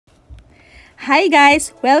Hi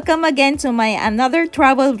guys! Welcome again to my another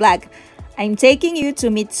travel vlog. I'm taking you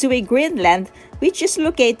to Mitsui, Greenland, which is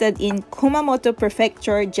located in Kumamoto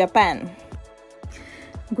Prefecture, Japan.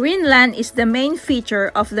 Greenland is the main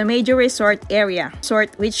feature of the major resort area,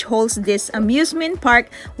 which holds this amusement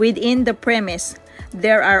park within the premise.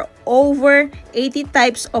 There are over 80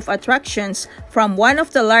 types of attractions, from one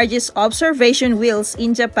of the largest observation wheels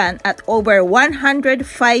in Japan at over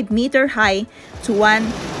 105-meter high to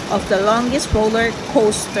one of the longest roller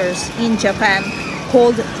coasters in Japan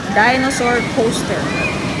called Dinosaur Coaster.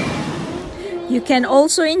 You can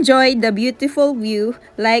also enjoy the beautiful view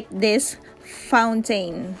like this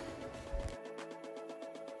fountain.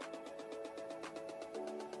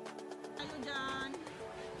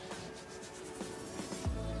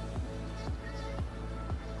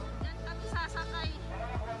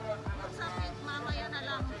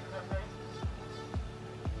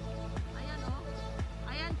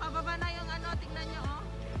 Pababa na yung ano, tingnan nyo, oh.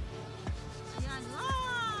 Ayan,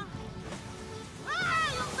 wow!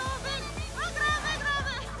 Wow! Yung tubig! Oh, grabe,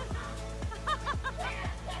 grabe!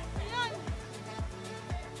 Ayan.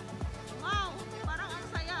 Wow! Parang ang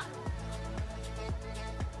saya.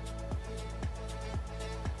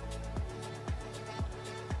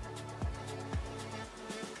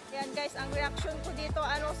 Ayan guys, ang reaction ko dito,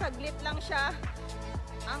 saglit lang siya.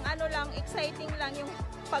 Ang lang, exciting lang yung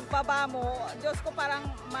pagbaba mo. Diyos ko, parang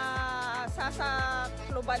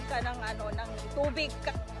masasakluban ka ng ng tubig.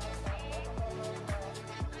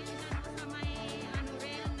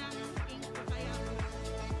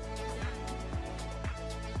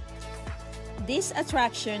 This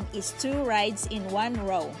attraction is 2 rides in 1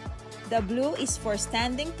 row. The blue is for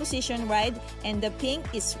standing position ride and the pink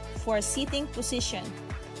is for sitting position.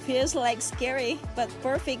 Feels like scary, but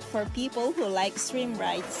perfect for people who like swim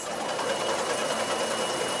rides.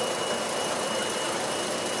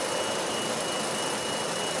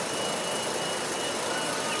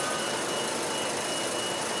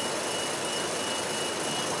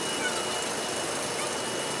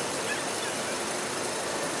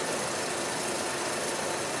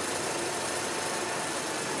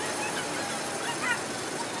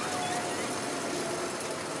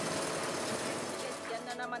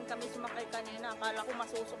 Naman kami sumakay kanina. Akala ko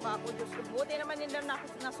masusuka ako. Diyos ko, buti naman hindi na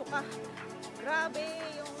nasuka. Grabe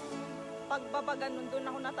yung pagbabaga nun, doon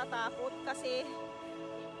ako natatakot kasi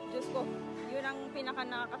Diyos ko, yun ang pinaka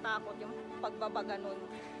nakakatakot, yung pagbabaga nun.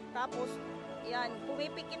 Tapos yan,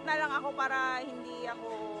 pumipikit na lang ako para hindi ako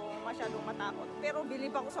masyadong matakot. Pero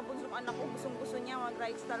bilib ako sa bunsong anak ko, gustong-gusto niya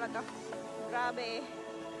mag-rides talaga. Grabe.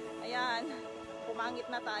 Ayan, pumangit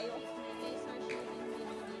na tayo.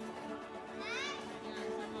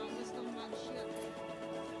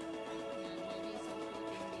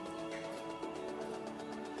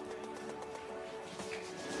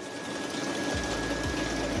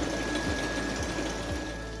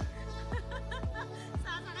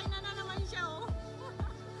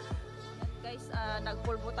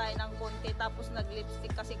 Nagpulbo tayo ng konti tapos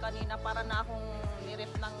nag-lipstick kasi kanina para na akong nirip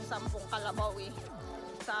ng 10 kalabaw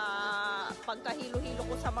sa pagkahilo-hilo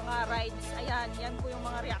ko sa mga rides. Ayan, yan po yung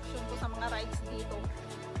mga reaction ko sa mga rides dito.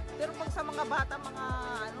 Pero pag sa mga bata, mga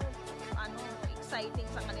exciting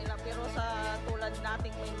sa kanila. Pero sa tulad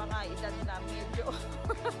nating may mga edad na medyo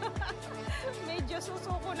medyo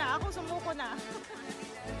susuko na. Ako sumuko na.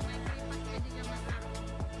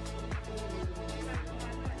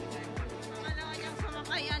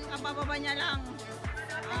 Ayan, kabababa niya lang.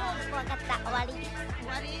 Wari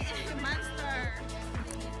monster.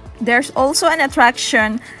 There's also an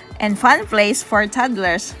attraction and fun place for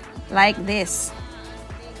toddlers like this.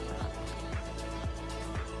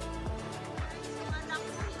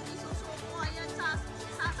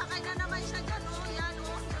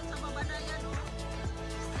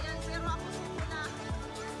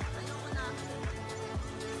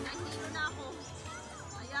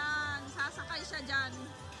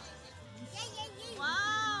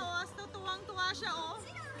 Wow! Hasta tuwang-tuwa siya, oh.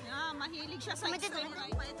 Yeah, mahilig siya sa extreme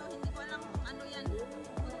ride. Ito, hindi ko alam kung ano yan.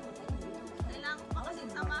 Kailangan pa kasi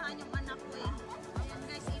samahan yung anak ko eh. Ayan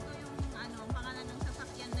guys, ito yung pangalan ng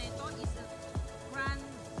sasakyan na ito is Grand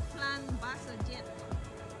Plan Bus Jet.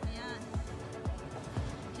 Ayan.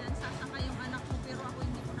 Diyan sasakay yung anak ko pero ako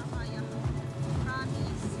hindi ko na kaya.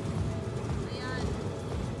 Promise. Ayan.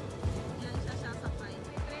 Diyan siya sasakay.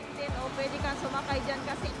 Then, oh, pwede kang sumakay dyan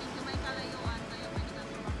kasi medyo may kalayuan. Kaya pwede kang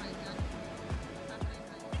sumakay dyan. Sakay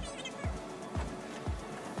tayo.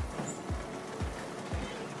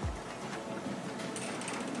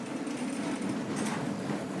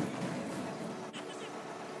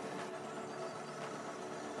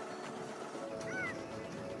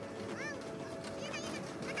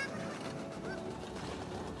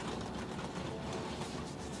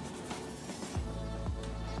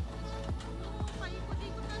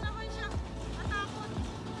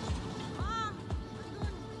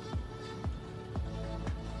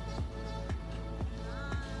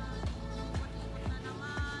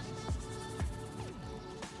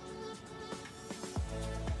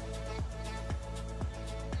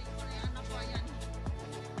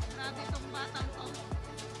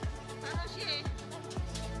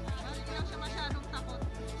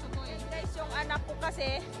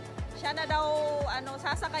 kasi siya na daw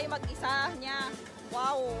sasakay mag-isa niya.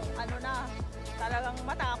 Wow, talagang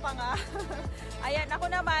matapang ah. Ayan, ako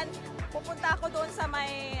naman pupunta ako doon sa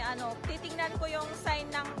may titingnan ko yung sign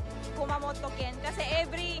ng Kumamoto Ken kasi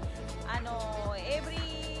every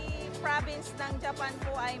province ng Japan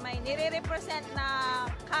po ay may nire-represent na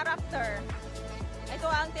character. Ito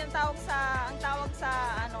ang tawag sa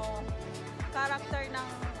character ng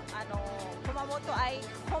Kumamoto ay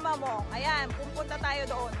Kumamo. Ayan, pupunta tayo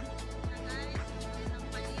doon. Guys, ng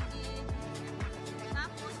paligid.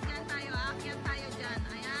 Tapos dyan tayo, aakyat tayo dyan.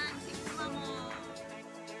 Ayan, si Kumamo.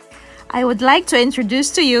 I would like to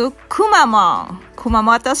introduce to you Kumamo,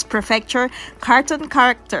 Kumamoto's Prefecture cartoon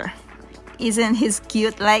character. Isn't he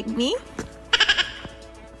cute like me?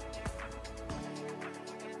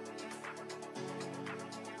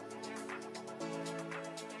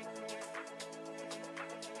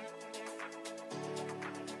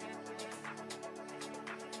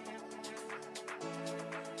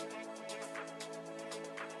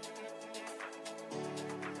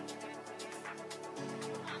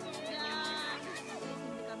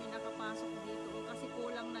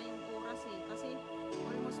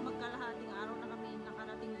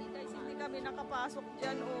 Nakapasok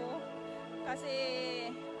dyan kasi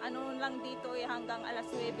lang dito hanggang alas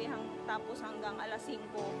 9 tapos hanggang alas 5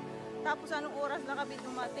 tapos anong oras na kami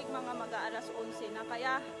dumating, mga mag-aalas 11 na,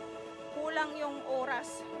 kaya kulang yung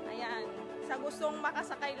oras. Ayan, sa gustong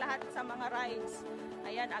makasakay lahat sa mga rides,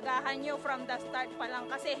 ayan, agahan nyo from the start pa lang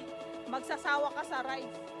kasi magsasawa ka sa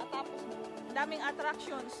rides at tapos daming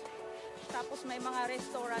attractions, tapos may mga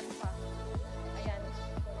restaurant pa.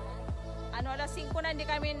 Alas 5 na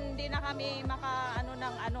hindi na kami maka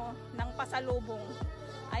ng pasalubong.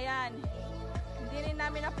 Ayan. Hindi rin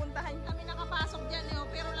namin napuntahan. Kami nakapasok diyan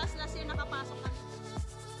pero last yung nakapasok kami.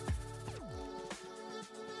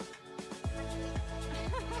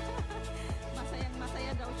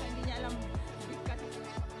 Masaya daw siya, hindi niya alam kasi.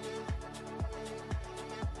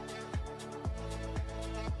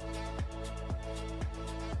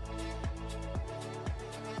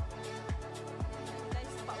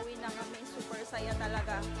 Saya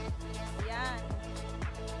talaga. Ayan.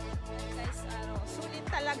 Guys, sulit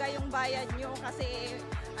talaga yung bayad nyo kasi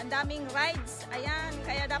ang daming rides. Ayan,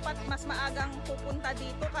 kaya dapat mas maagang pupunta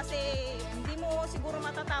dito kasi hindi mo siguro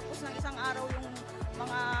matatapos ng isang araw yung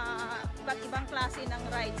mga iba't ibang klase ng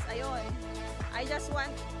rides. Ayun. I just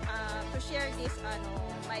want to share this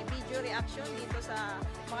my video reaction dito sa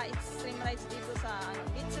mga extreme rides dito sa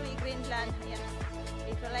Mitsui, Greenland. Ayan.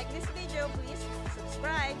 If you like this video, please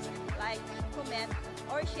subscribe, like, comment,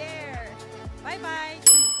 or share. Bye-bye!